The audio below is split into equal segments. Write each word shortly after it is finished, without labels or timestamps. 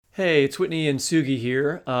Hey, it's Whitney and Sugi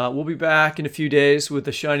here. We'll be back in a few days with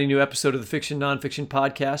a shiny new episode of the Fiction Nonfiction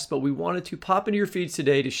podcast, but we wanted to pop into your feeds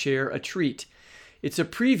today to share a treat. It's a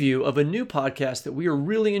preview of a new podcast that we are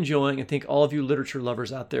really enjoying and think all of you literature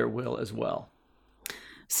lovers out there will as well.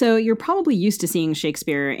 So you're probably used to seeing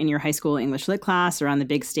Shakespeare in your high school English lit class or on the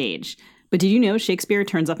big stage. But did you know Shakespeare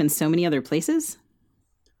turns up in so many other places?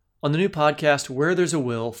 On the new podcast, Where There's a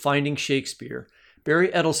Will, Finding Shakespeare, Barry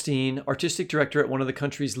Edelstein, artistic director at one of the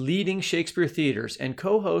country's leading Shakespeare theaters, and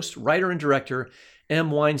co-host, writer, and director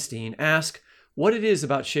M. Weinstein ask what it is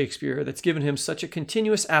about Shakespeare that's given him such a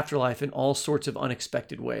continuous afterlife in all sorts of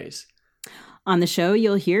unexpected ways. On the show,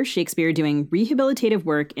 you'll hear Shakespeare doing rehabilitative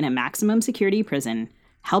work in a maximum security prison,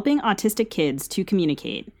 helping autistic kids to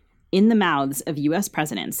communicate, in the mouths of U.S.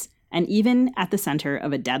 presidents, and even at the center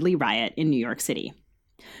of a deadly riot in New York City.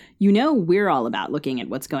 You know we're all about looking at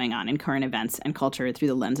what's going on in current events and culture through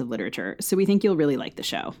the lens of literature, so we think you'll really like the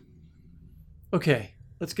show. Okay,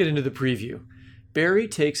 let's get into the preview. Barry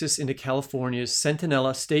takes us into California's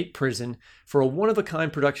Centinela State Prison for a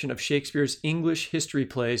one-of-a-kind production of Shakespeare's English history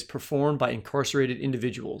plays performed by incarcerated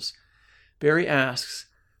individuals. Barry asks,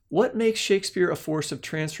 what makes Shakespeare a force of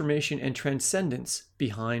transformation and transcendence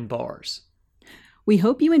behind bars? We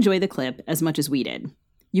hope you enjoy the clip as much as we did.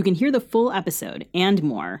 You can hear the full episode and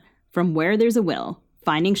more from Where There's a Will,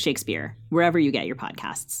 Finding Shakespeare, wherever you get your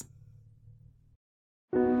podcasts.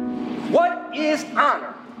 What is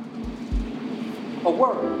honor? A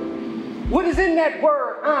word. What is in that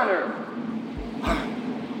word, honor?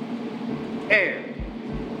 Air.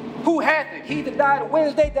 Who hath it? He that died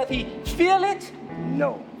Wednesday, doth he feel it?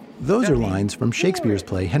 No. Those are lines from Shakespeare's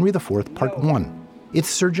play Henry IV, Part 1. It's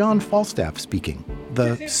Sir John Falstaff speaking,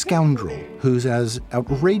 the scoundrel who's as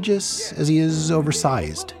outrageous as he is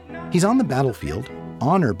oversized. He's on the battlefield,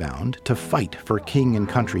 honor-bound to fight for king and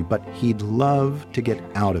country, but he'd love to get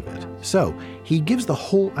out of it. So he gives the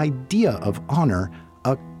whole idea of honor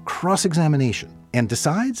a cross-examination and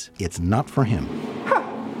decides it's not for him.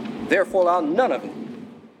 Therefore, I'll none of it.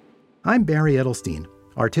 I'm Barry Edelstein,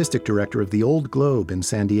 artistic director of the Old Globe in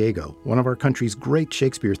San Diego, one of our country's great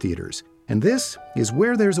Shakespeare theaters. And this is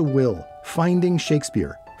Where There's a Will, Finding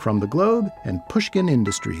Shakespeare, from the Globe and Pushkin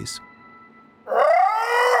Industries.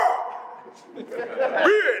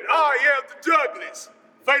 Beard, I am the Douglas,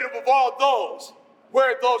 fatal of all those.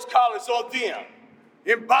 Wear those collars on them.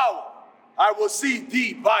 Emboweled, I will see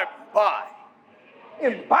thee by and by.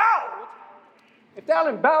 Emboweled? If thou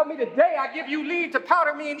embow me today, I give you leave to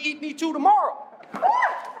powder me and eat me too tomorrow.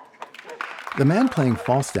 The man playing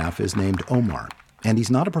Falstaff is named Omar, and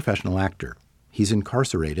he's not a professional actor. He's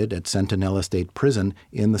incarcerated at Centinela State Prison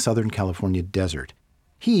in the Southern California desert.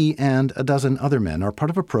 He and a dozen other men are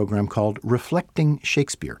part of a program called Reflecting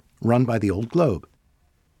Shakespeare, run by the Old Globe.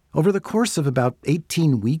 Over the course of about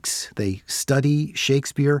 18 weeks, they study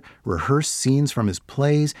Shakespeare, rehearse scenes from his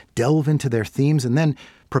plays, delve into their themes, and then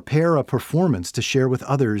prepare a performance to share with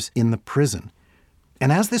others in the prison.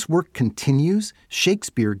 And as this work continues,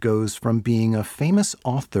 Shakespeare goes from being a famous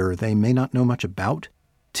author they may not know much about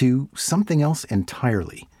to something else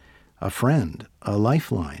entirely. A friend, a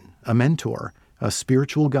lifeline, a mentor, a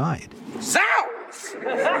spiritual guide. Zounds!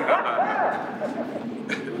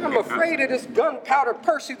 I'm afraid of this gunpowder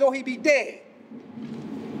Percy, though he be dead.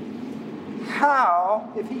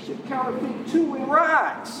 How if he should counterfeit too and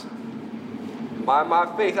rise? By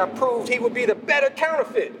my faith, I proved he would be the better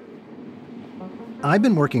counterfeit. I've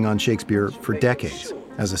been working on Shakespeare for decades,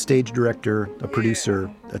 as a stage director, a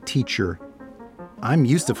producer, a teacher. I'm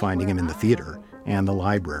used to finding him in the theater, and the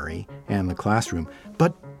library, and the classroom.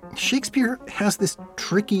 But Shakespeare has this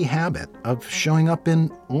tricky habit of showing up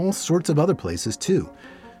in all sorts of other places, too.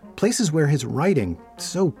 Places where his writing,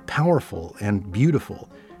 so powerful and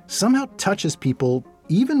beautiful, somehow touches people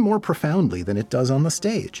even more profoundly than it does on the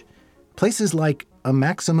stage. Places like a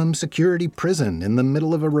maximum security prison in the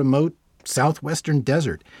middle of a remote southwestern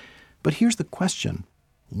desert. But here's the question.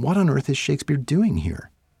 What on earth is Shakespeare doing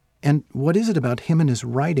here? And what is it about him and his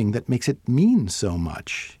writing that makes it mean so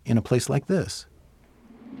much in a place like this?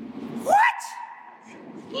 What?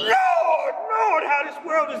 Lord, how this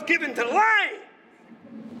world is given to lying!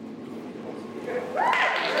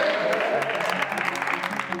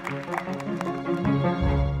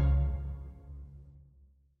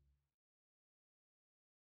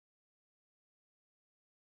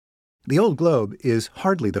 The Old Globe is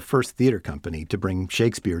hardly the first theater company to bring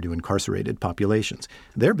Shakespeare to incarcerated populations.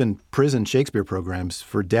 There have been prison Shakespeare programs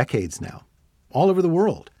for decades now, all over the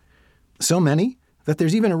world. So many that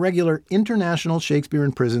there's even a regular International Shakespeare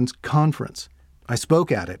in Prisons conference. I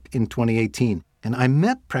spoke at it in 2018, and I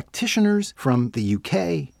met practitioners from the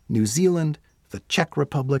UK, New Zealand, the Czech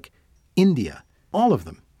Republic, India, all of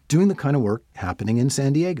them doing the kind of work happening in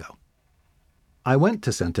San Diego. I went to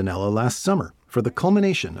Centinela last summer for the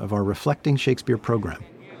culmination of our Reflecting Shakespeare program.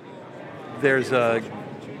 There's a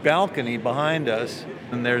balcony behind us,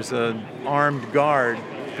 and there's an armed guard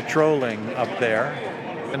patrolling up there.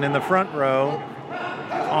 And in the front row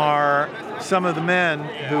are some of the men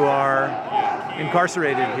who are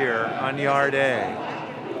incarcerated here on Yard A.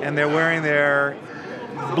 And they're wearing their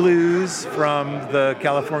blues from the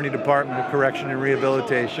California Department of Correction and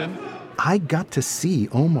Rehabilitation. I got to see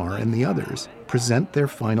Omar and the others present their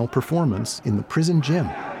final performance in the prison gym.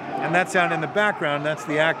 And that sound in the background, that's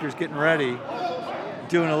the actors getting ready,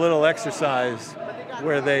 doing a little exercise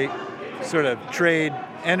where they sort of trade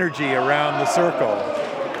energy around the circle.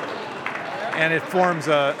 And it forms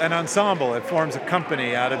an ensemble, it forms a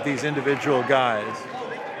company out of these individual guys.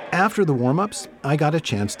 After the warm-ups, I got a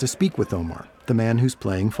chance to speak with Omar, the man who's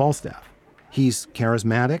playing Falstaff. He's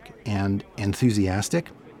charismatic and enthusiastic,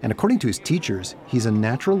 and according to his teachers, he's a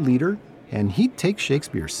natural leader, and he takes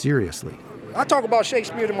Shakespeare seriously. I talk about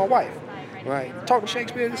Shakespeare to my wife, right? Talking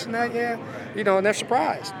Shakespeare, this and that, yeah. And they're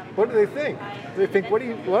surprised. What do they think? They think, what do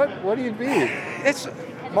you mean?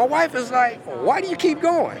 My wife is like, why do you keep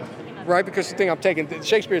going? Right? Because she thinks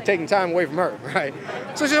Shakespeare's taking time away from her, right?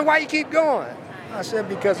 So she said, why you keep going? I said,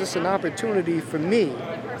 because it's an opportunity for me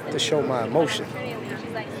to show my emotion.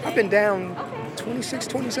 I've been down 26,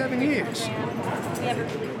 27 years.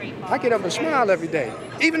 I get up and smile every day,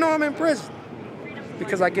 even though I'm in prison,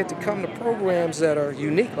 because I get to come to programs that are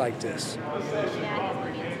unique like this.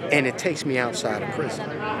 And it takes me outside of prison.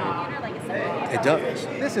 It does.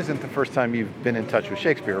 This isn't the first time you've been in touch with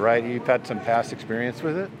Shakespeare, right? You've had some past experience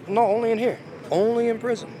with it? No, only in here. Only in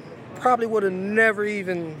prison. Probably would have never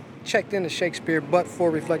even checked into Shakespeare but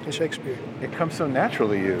for Reflecting Shakespeare. It comes so natural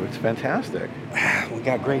to you. It's fantastic. We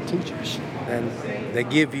got great teachers, and they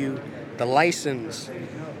give you the license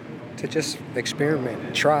to just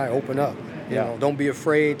experiment, try, open up. Don't be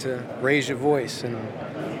afraid to raise your voice and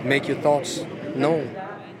make your thoughts known.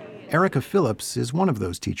 Erica Phillips is one of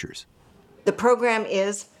those teachers. The program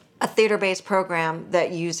is a theater-based program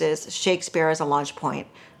that uses Shakespeare as a launch point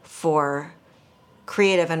for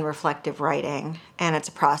creative and reflective writing, and it's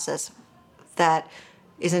a process that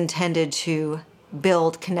is intended to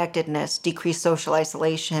build connectedness, decrease social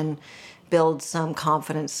isolation, build some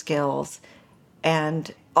confidence skills,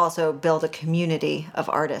 and also build a community of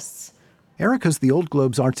artists. Erica's the Old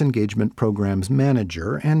Globe's Arts Engagement Program's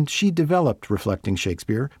manager, and she developed Reflecting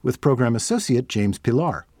Shakespeare with program associate James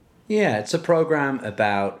Pilar. Yeah, it's a program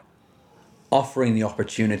about offering the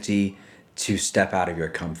opportunity to step out of your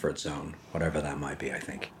comfort zone, whatever that might be, I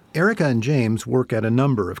think. Erica and James work at a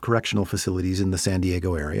number of correctional facilities in the San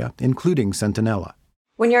Diego area, including Centinela.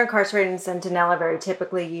 When you're incarcerated in Centinela, very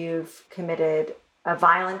typically you've committed a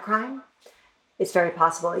violent crime. It's very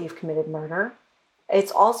possible that you've committed murder.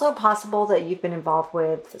 It's also possible that you've been involved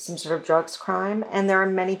with some sort of drugs crime, and there are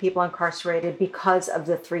many people incarcerated because of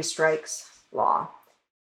the 3 strikes law.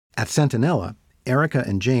 At Centinela, Erica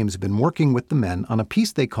and James have been working with the men on a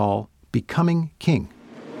piece they call Becoming King.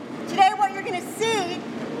 Today what you're going to see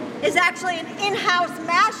is actually an in-house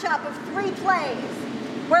mashup of 3 plays.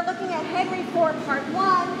 We're looking at Henry IV Part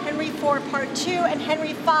 1, Henry IV Part 2, and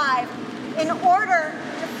Henry V in order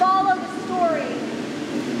to follow the story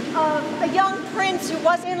of a young prince who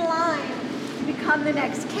was in line to become the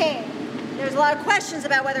next king. There's a lot of questions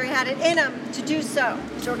about whether he had it in him to do so.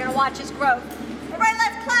 So we're going to watch his growth. Everybody,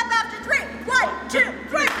 let's clap after 3. 1, 2,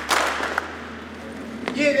 3.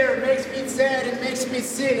 Yeah, there, it makes me sad, it makes me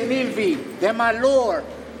sit and envy that my lord,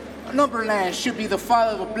 Northumberland, should be the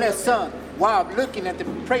father of a blessed son, while looking at the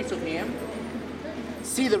praise of him.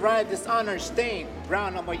 See the right dishonor stain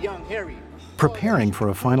brown on my young Harry. Preparing for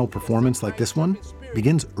a final performance like this one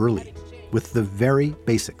begins early, with the very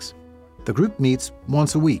basics. The group meets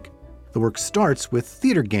once a week. The work starts with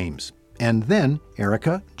theater games, and then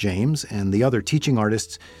Erica, James, and the other teaching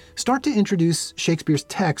artists start to introduce Shakespeare's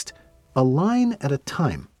text a line at a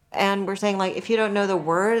time. And we're saying, if you don't know the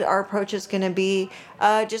word, our approach is going to be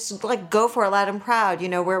just go for it loud and proud.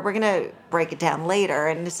 We're going to break it down later,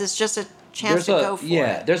 and this is just a chance to go for it.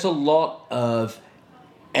 Yeah, there's a lot of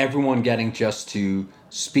everyone getting just to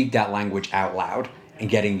speak that language out loud and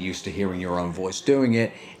getting used to hearing your own voice doing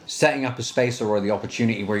it, setting up a space or the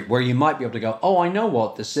opportunity where you might be able to go, oh, I know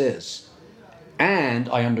what this is, and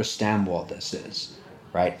I understand what this is,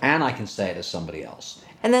 right? And I can say it to somebody else.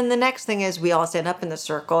 And then the next thing is we all stand up in the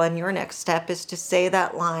circle, and your next step is to say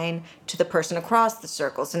that line to the person across the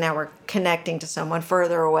circle. So now we're connecting to someone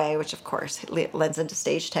further away, which of course lends into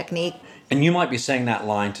stage technique. And you might be saying that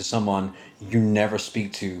line to someone you never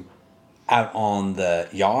speak to out on the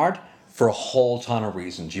yard for a whole ton of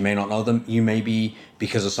reasons. You may not know them. You may be,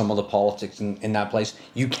 because of some of the politics in that place,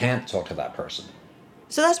 you can't talk to that person.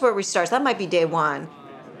 So that's where we start. So that might be day one.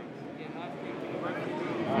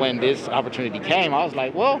 When this opportunity came, I was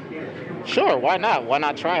like, well, sure, why not? Why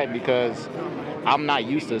not try it? Because I'm not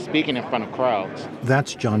used to speaking in front of crowds.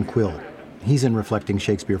 That's John Quill. He's in Reflecting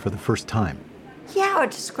Shakespeare for the first time. Yeah, I would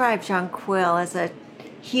describe John Quill as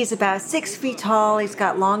he's about 6 feet tall. He's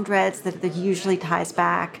got long dreads that usually ties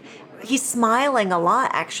back. He's smiling a lot,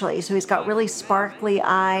 actually. So he's got really sparkly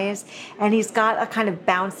eyes, and he's got a kind of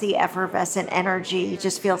bouncy, effervescent energy. He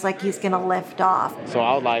just feels like he's going to lift off. So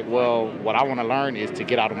I was like, well, what I want to learn is to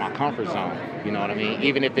get out of my comfort zone. You know what I mean?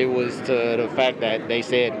 Even if it was to the fact that they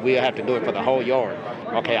said we'll have to do it for the whole yard.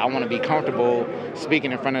 Okay, I want to be comfortable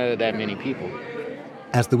speaking in front of that many people.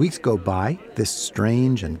 As the weeks go by, this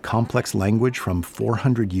strange and complex language from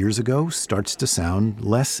 400 years ago starts to sound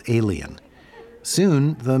less alien.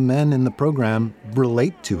 Soon, the men in the program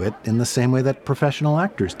relate to it in the same way that professional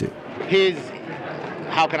actors do. His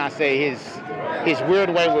weird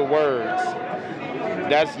way with words,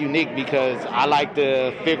 that's unique because I like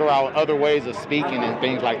to figure out other ways of speaking and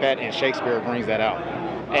things like that, and Shakespeare brings that out.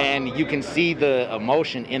 And you can see the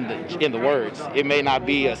emotion in the words. It may not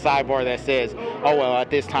be a sidebar that says, oh, well, at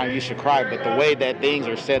this time you should cry, but the way that things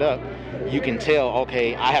are set up, you can tell,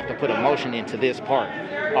 okay, I have to put emotion into this part,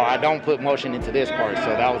 or I don't put emotion into this part. So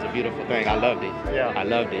that was a beautiful thing. I loved it. Yeah. I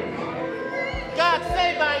loved it. God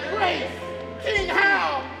save thy grace, King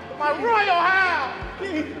Hal, my royal Hal.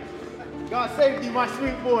 God save thee, my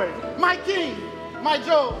sweet boy, my king, my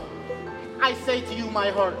Joe. I say to you,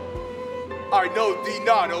 my heart, I know thee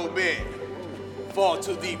not, O man. Fall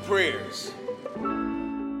to thee prayers.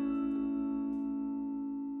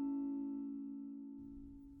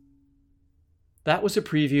 That was a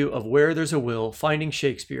preview of Where There's a Will, Finding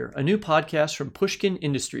Shakespeare, a new podcast from Pushkin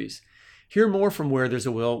Industries. Hear more from Where There's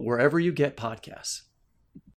a Will wherever you get podcasts.